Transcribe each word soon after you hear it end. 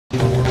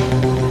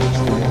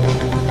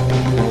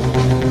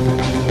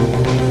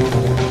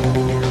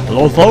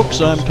Hello folks,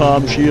 I'm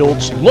Tom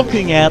Shields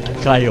looking at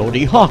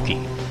Coyote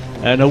hockey,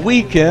 and a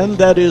weekend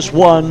that is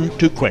one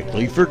to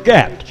quickly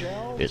forget.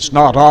 It's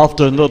not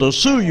often that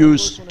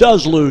Osoyoos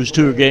does lose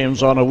 2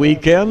 games on a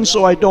weekend,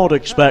 so I don't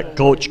expect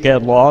Coach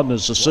Ken Law and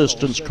his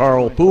assistants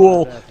Carl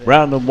Poole,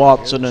 Brandon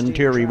Watson, and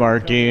Terry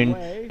Martin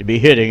to be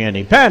hitting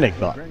any panic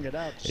button.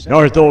 In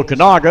North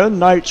Okanagan,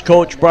 Knights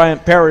coach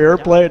Bryant Perrier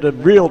played a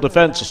real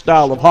defensive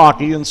style of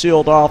hockey and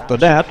sealed off the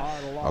net,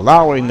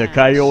 allowing the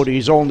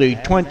Coyotes only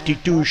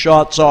 22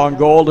 shots on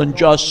goal and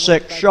just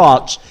 6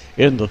 shots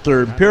in the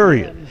third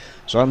period.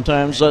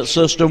 Sometimes that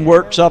system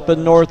works up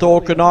in North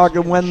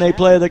Okanagan when they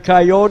play the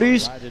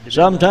Coyotes,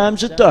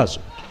 sometimes it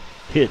doesn't.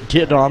 It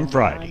did on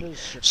Friday.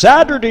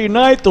 Saturday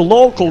night, the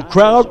local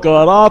crowd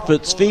got off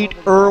its feet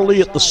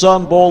early at the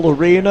Sun Bowl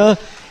Arena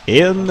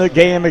in the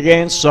game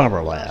against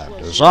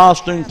Summerland, as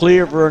Austin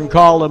Cleaver and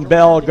Colin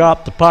Bell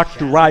got the puck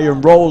to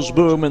Ryan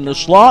Roseboom in the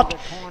slot.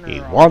 He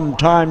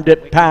one-timed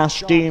it past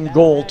steam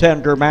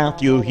goaltender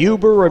Matthew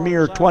Huber a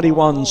mere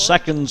 21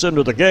 seconds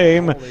into the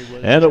game,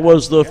 and it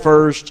was the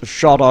first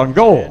shot on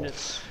goal.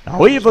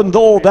 Now, even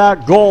though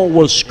that goal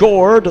was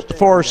scored at the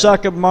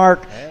 4-second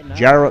mark,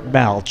 Jarrett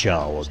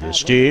Malchow of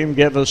this team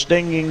gave a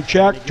stinging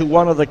check to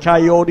one of the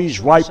Coyotes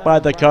right by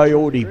the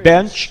Coyote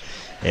bench.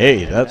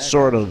 Hey, that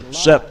sort of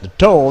set the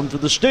tone for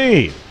the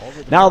Steam.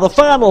 Now, the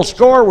final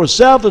score was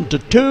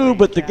 7-2,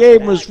 but the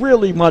game was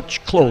really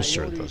much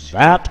closer than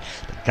that.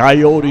 The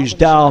Coyotes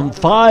down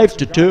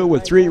 5-2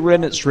 with 3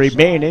 minutes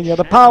remaining at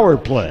a power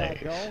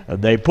play.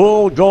 And they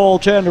pulled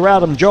goaltender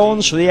Adam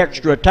Jones for the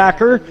extra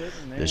attacker.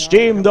 The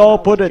Steam, though,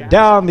 put it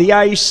down the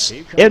ice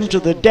into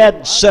the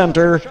dead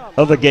center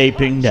of a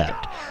gaping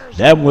net.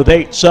 Then, with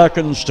 8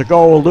 seconds to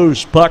go, a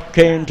loose puck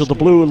came to the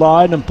blue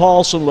line, and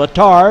Paulson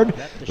Letard,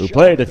 who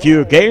played a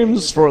few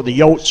games for the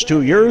Yotes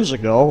 2 years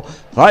ago,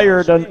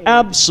 fired an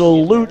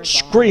absolute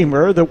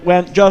screamer that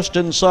went just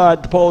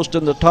inside the post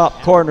in the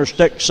top corner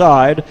stick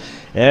side.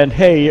 And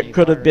hey, it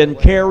could have been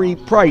Carey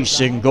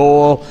Price in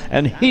goal,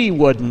 and he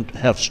wouldn't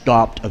have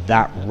stopped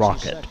that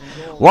rocket.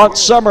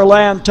 Once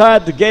Summerland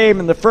tied the game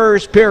in the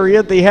first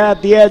period, they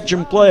had the edge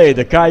in play.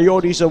 The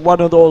Coyotes had one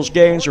of those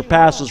games where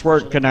passes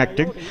weren't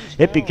connecting.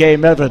 It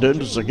became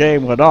evident as the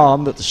game went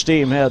on that the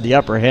Steam had the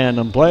upper hand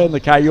in play, and the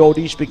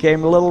Coyotes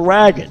became a little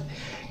ragged.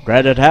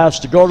 Credit has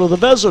to go to the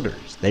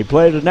visitors. They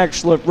played an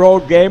excellent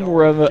road game,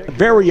 were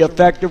very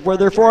effective with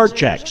their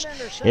forechecks.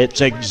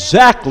 It's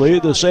exactly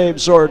the same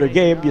sort of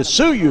game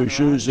Osoyoos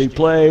usually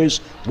plays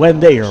when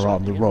they are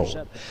on the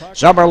road.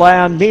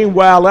 Summerland,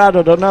 meanwhile,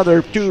 added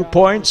another 2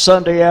 points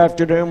Sunday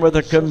afternoon with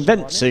a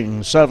convincing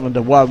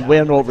 7-1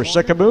 win over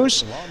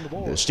Sicamous.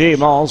 This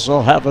team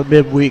also have a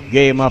midweek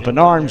game up in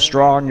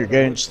Armstrong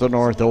against the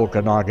North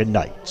Okanagan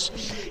Knights.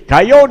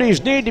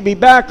 Coyotes need to be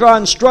back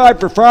on stride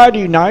for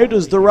Friday night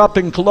as they're up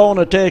in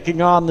Kelowna taking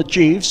on the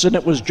Chiefs, and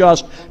it was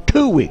just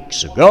 2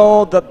 weeks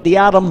ago that the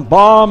atom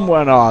bomb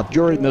went off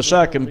during the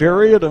second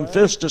period, and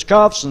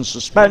fisticuffs and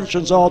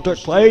suspensions all took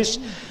place.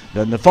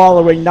 Then the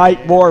following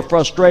night, more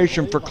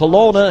frustration for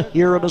Kelowna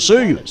here at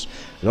Osoyoos.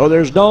 Though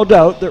there's no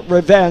doubt that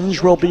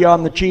revenge will be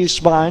on the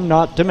Chiefs' mind,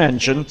 not to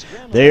mention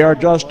they are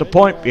just a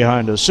point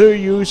behind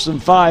Osoyoos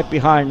and 5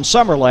 behind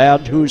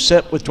Summerland, who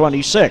sit with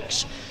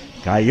 26.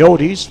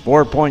 Coyotes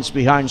 4 points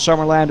behind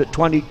Summerland at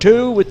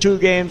 22 with 2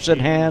 games in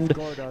hand,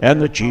 and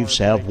the Chiefs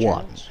have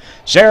 1.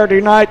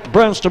 Saturday night, the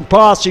Princeton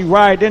Posse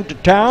ride into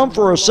town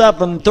for a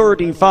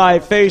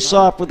 7:35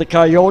 face-off with the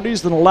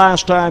Coyotes. And the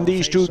last time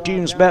these two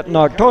teams met in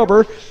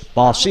October,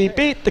 Posse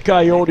beat the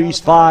Coyotes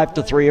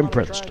 5-3 in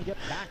Princeton.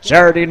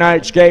 Saturday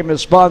night's game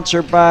is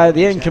sponsored by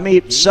the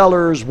Incomeep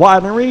Cellars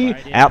Winery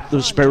at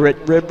the Spirit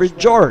Rib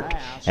Resort.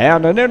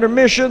 And an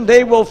intermission,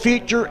 they will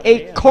feature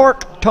a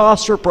cork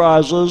toss for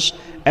prizes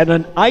and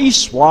an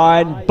ice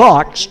wine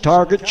box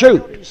target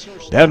shoot.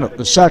 Then at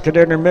the second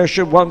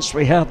intermission, once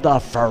we have the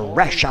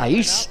fresh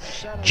ice,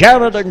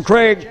 Janet and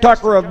Craig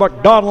Tucker of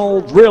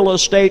McDonald Real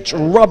Estate's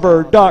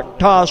Rubber Duck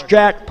Toss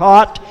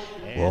Jackpot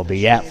will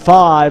be at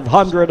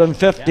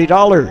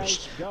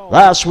 $550.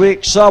 Last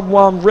week,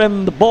 someone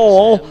rimmed the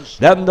bowl,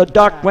 then the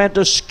duck went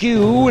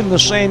askew in the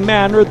same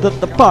manner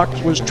that the puck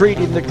was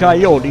treating the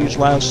Coyotes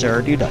last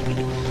Saturday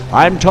night.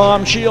 I'm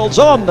Tom Shields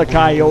on the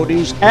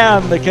Coyotes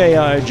and the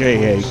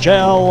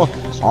KIJHL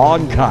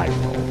on CIRO.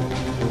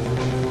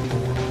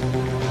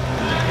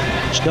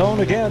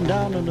 Stone again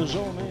down in the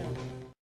zone.